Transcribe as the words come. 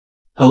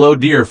Hello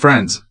dear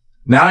friends,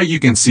 now you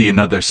can see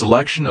another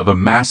selection of a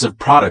massive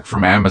product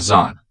from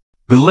Amazon.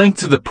 The link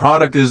to the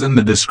product is in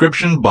the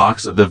description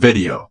box of the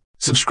video.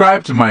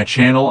 Subscribe to my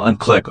channel and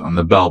click on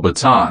the bell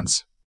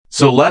buttons.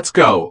 So let's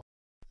go!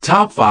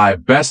 Top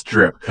 5 Best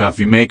Drip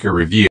Coffee Maker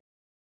Review.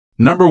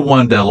 Number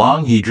 1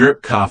 DeLonghi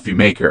Drip Coffee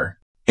Maker.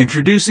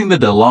 Introducing the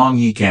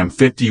DeLonghi Cam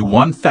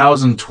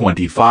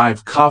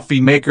 50-1025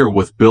 Coffee Maker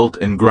with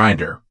built-in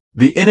grinder.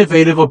 The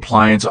innovative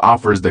appliance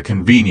offers the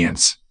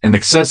convenience and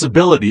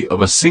accessibility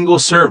of a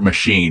single-serve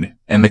machine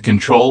and the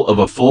control of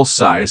a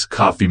full-size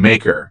coffee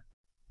maker.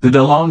 The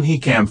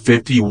DeLonghi Cam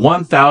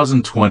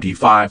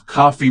 50-1025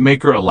 Coffee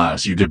Maker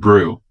allows you to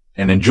brew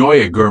and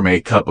enjoy a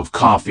gourmet cup of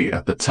coffee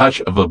at the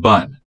touch of a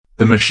button.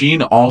 The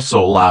machine also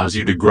allows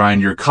you to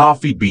grind your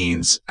coffee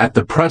beans at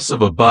the press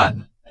of a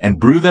button and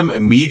brew them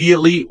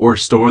immediately or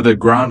store the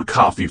ground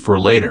coffee for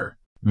later.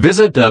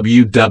 Visit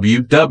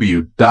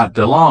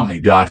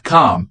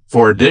www.delonghi.com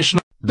for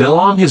additional.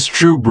 DeLonghi's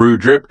True Brew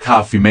Drip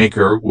Coffee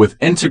Maker with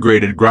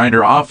integrated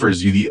grinder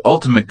offers you the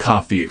ultimate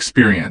coffee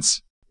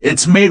experience.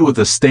 It's made with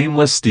a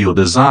stainless steel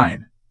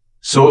design,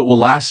 so it will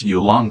last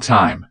you a long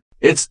time.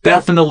 It's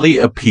definitely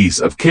a piece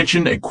of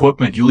kitchen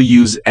equipment you'll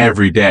use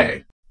every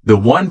day. The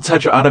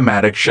one-touch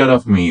automatic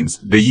shutoff means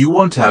that you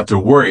won't have to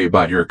worry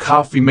about your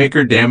coffee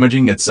maker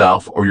damaging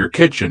itself or your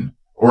kitchen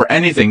or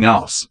anything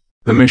else.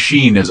 The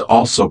machine is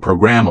also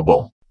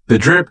programmable. The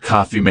drip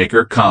coffee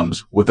maker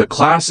comes with a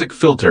classic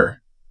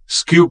filter,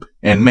 scoop,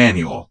 and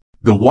manual.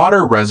 The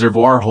water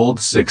reservoir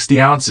holds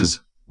 60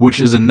 ounces, which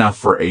is enough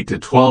for 8 to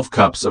 12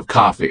 cups of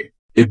coffee.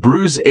 It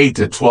brews 8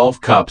 to 12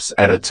 cups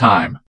at a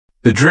time.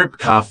 The drip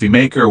coffee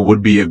maker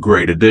would be a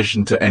great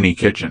addition to any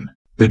kitchen.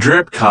 The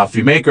drip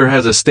coffee maker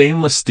has a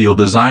stainless steel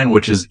design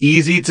which is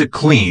easy to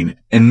clean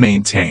and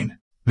maintain.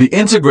 The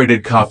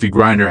integrated coffee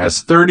grinder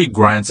has 30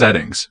 grind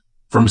settings,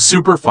 from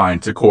superfine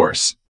to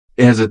coarse.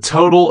 It has a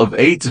total of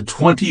 8 to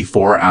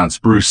 24 ounce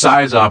brew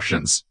size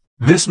options.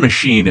 This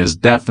machine is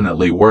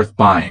definitely worth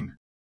buying.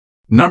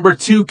 Number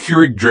 2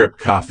 KEURIG Drip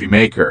Coffee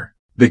Maker.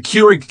 The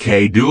KEURIG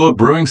K Duo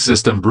brewing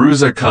system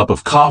brews a cup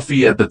of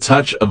coffee at the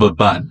touch of a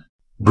button.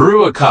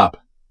 Brew a cup,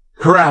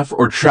 carafe,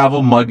 or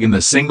travel mug in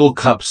the single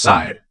cup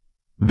side.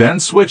 Then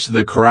switch to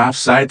the carafe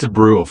side to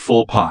brew a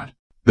full pot.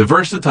 The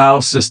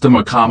versatile system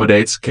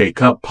accommodates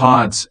K-cup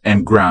pods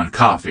and ground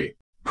coffee.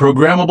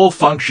 Programmable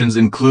functions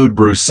include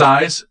brew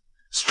size,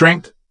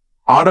 strength,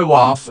 auto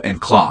off,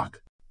 and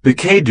clock. The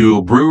K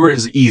Duo brewer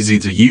is easy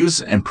to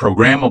use and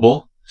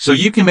programmable, so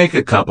you can make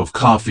a cup of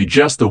coffee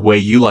just the way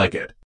you like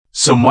it.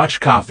 So much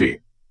coffee,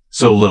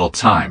 so little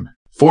time.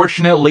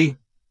 Fortunately,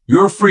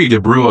 you're free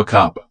to brew a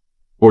cup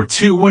or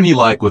two when you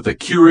like with the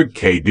KEURIG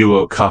K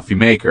Duo coffee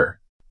maker.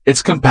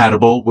 It's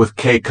compatible with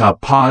K-cup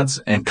pods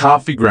and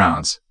coffee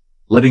grounds,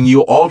 letting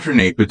you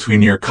alternate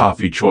between your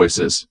coffee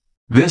choices.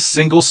 This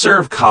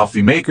single-serve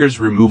coffee maker's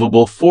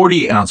removable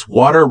 40-ounce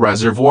water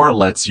reservoir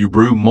lets you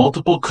brew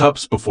multiple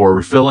cups before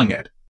refilling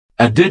it.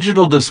 A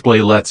digital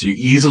display lets you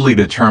easily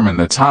determine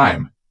the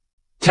time,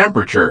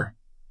 temperature,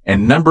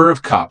 and number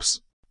of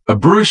cups. A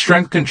brew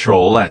strength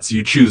control lets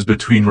you choose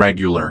between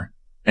regular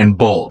and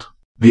bold.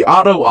 The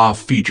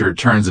auto-off feature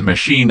turns the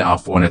machine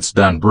off when it's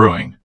done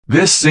brewing.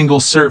 This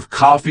single-serve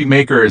coffee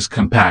maker is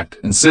compact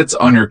and sits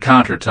on your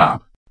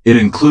countertop. It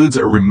includes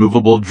a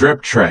removable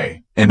drip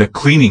tray and a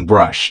cleaning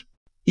brush.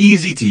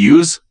 Easy to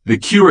use, the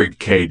KEURIG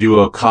K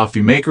Duo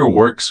coffee maker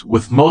works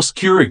with most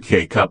KEURIG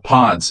K-cup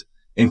pods,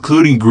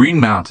 including Green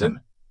Mountain,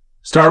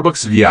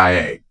 Starbucks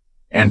VIA,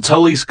 and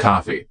Tully's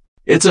Coffee.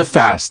 It's a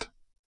fast,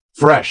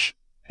 fresh,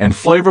 and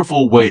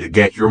flavorful way to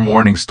get your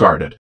morning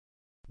started.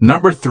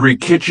 Number 3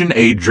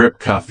 KitchenAid Drip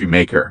Coffee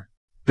Maker.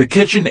 The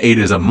KitchenAid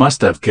is a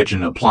must-have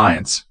kitchen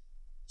appliance,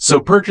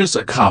 so purchase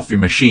a coffee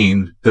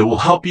machine that will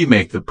help you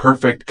make the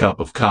perfect cup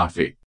of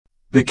coffee.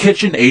 The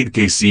KitchenAid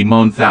KC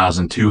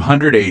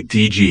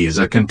 1208DG is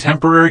a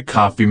contemporary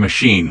coffee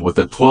machine with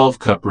a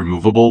 12-cup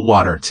removable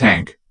water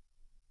tank,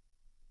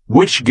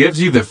 which gives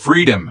you the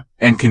freedom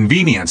and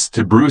convenience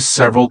to brew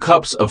several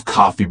cups of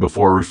coffee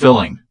before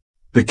refilling.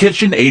 The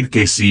KitchenAid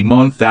KC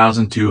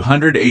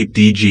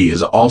 1208DG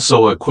is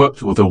also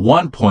equipped with a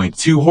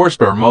 1.2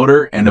 horsepower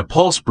motor and a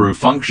pulse brew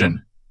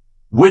function,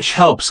 which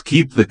helps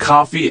keep the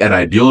coffee at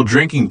ideal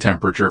drinking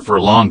temperature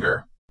for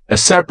longer. A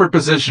separate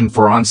position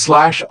for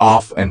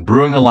on/off and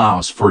brewing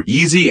allows for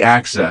easy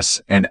access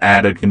and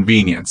added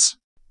convenience.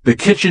 The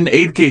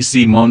KitchenAid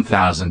KC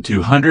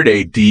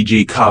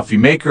 1208DG coffee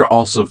maker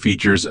also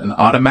features an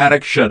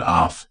automatic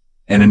shut-off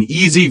and an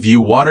easy view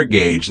water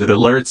gauge that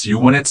alerts you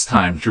when it's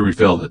time to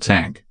refill the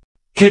tank.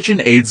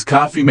 KitchenAid's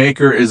coffee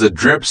maker is a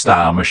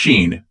drip-style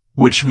machine,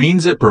 which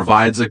means it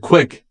provides a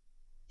quick,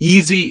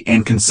 easy,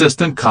 and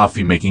consistent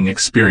coffee-making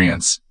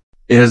experience.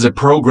 It has a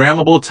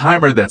programmable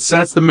timer that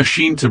sets the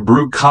machine to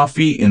brew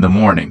coffee in the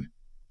morning,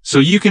 so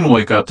you can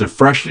wake up to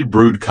freshly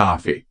brewed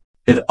coffee.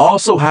 It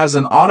also has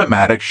an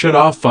automatic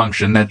shut-off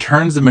function that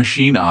turns the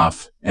machine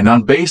off and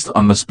on based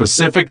on the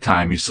specific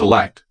time you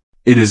select.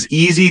 It is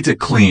easy to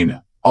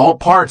clean. All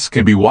parts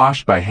can be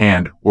washed by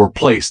hand or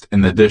placed in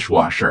the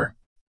dishwasher.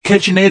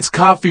 KitchenAid's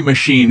coffee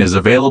machine is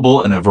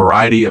available in a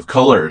variety of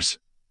colors,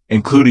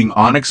 including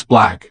onyx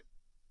black,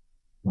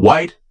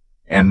 white,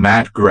 and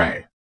matte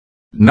gray.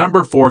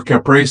 Number 4.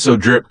 CAPRESSO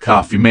Drip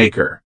Coffee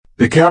Maker.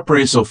 The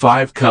CAPRESSO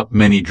 5-Cup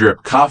Mini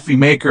Drip Coffee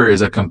Maker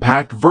is a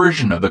compact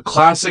version of the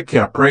classic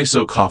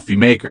CAPRESSO coffee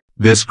maker.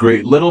 This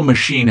great little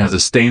machine has a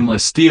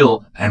stainless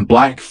steel and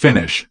black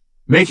finish,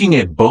 making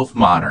it both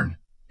modern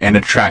and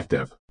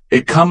attractive.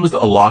 It comes with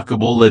a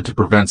lockable lid to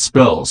prevent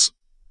spills,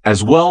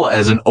 as well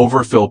as an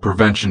overfill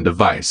prevention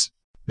device.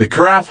 The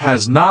carafe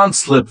has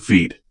non-slip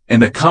feet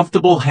and a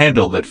comfortable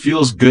handle that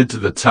feels good to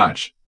the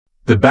touch.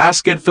 The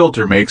basket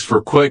filter makes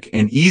for quick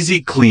and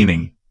easy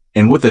cleaning,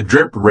 and with a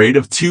drip rate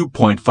of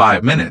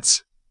 2.5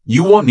 minutes,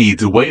 you won't need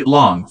to wait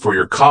long for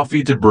your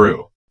coffee to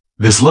brew.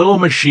 This little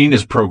machine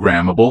is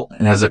programmable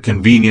and has a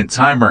convenient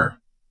timer,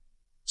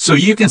 so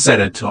you can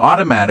set it to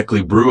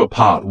automatically brew a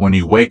pot when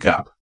you wake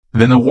up.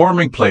 Then the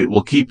warming plate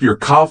will keep your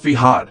coffee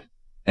hot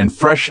and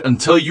fresh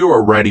until you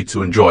are ready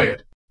to enjoy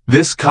it.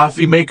 This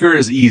coffee maker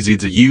is easy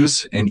to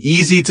use and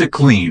easy to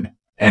clean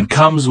and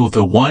comes with a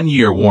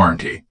 1-year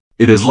warranty.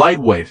 It is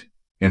lightweight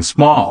and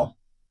small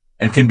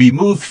and can be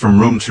moved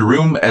from room to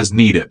room as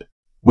needed.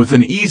 With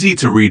an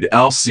easy-to-read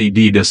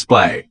LCD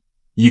display,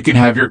 you can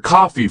have your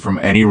coffee from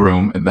any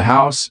room in the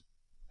house,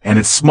 and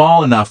it's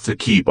small enough to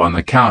keep on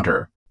the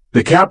counter.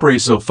 The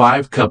CAPRESSO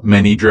 5-Cup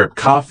Mini Drip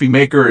Coffee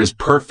Maker is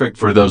perfect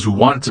for those who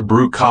want to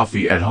brew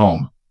coffee at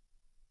home,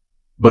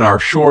 but are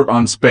short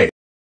on space.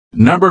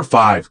 Number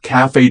 5.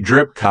 Cafe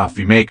Drip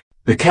Coffee Maker.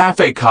 The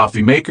Cafe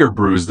Coffee Maker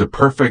brews the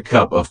perfect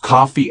cup of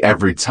coffee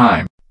every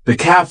time. The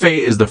Cafe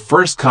is the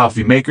first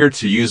coffee maker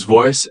to use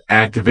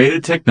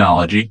voice-activated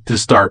technology to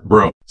start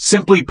brewing.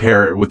 Simply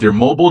pair it with your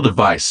mobile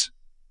device.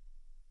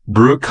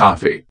 Brew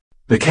coffee.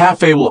 The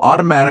Cafe will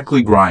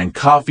automatically grind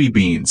coffee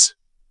beans,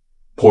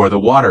 pour the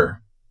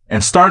water,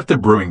 and start the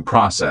brewing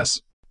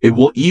process. It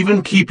will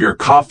even keep your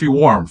coffee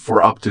warm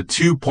for up to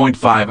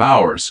 2.5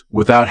 hours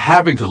without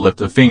having to lift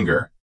a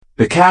finger.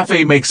 The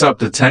Cafe makes up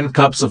to 10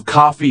 cups of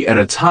coffee at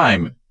a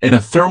time in a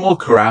thermal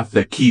carafe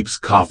that keeps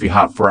coffee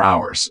hot for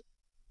hours,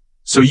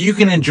 so you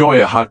can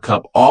enjoy a hot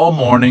cup all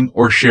morning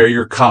or share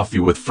your coffee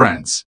with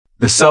friends.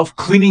 The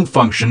self-cleaning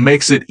function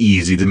makes it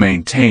easy to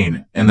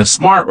maintain, and the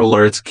smart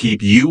alerts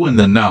keep you in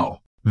the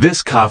know.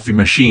 This coffee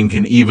machine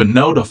can even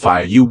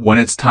notify you when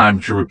it's time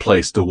to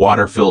replace the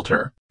water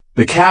filter.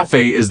 The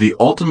Cafe is the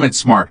ultimate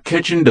smart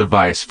kitchen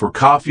device for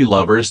coffee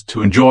lovers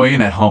to enjoy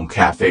an at-home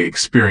cafe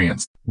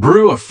experience.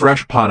 Brew a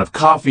fresh pot of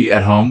coffee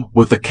at home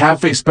with the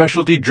Cafe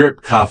Specialty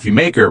Drip Coffee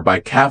Maker by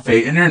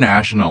Cafe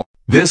International.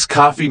 This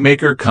coffee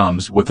maker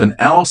comes with an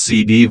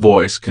LCD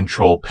voice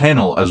control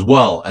panel as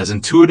well as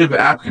intuitive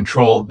app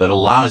control that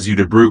allows you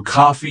to brew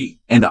coffee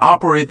and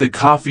operate the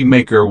coffee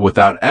maker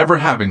without ever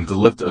having to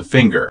lift a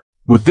finger.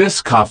 With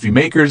this coffee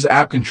maker's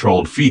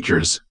app-controlled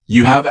features,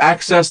 you have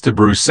access to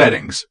brew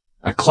settings,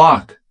 a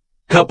clock,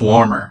 cup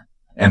warmer,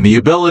 and the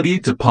ability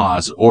to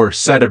pause or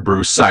set a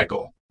brew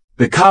cycle.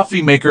 The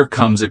coffee maker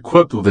comes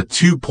equipped with a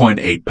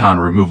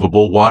 2.8-pound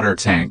removable water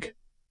tank,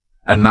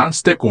 a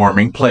non-stick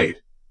warming plate,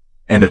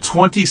 and a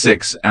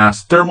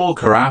 26-ounce thermal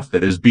carafe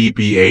that is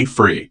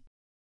BPA-free.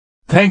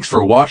 Thanks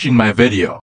for watching my video.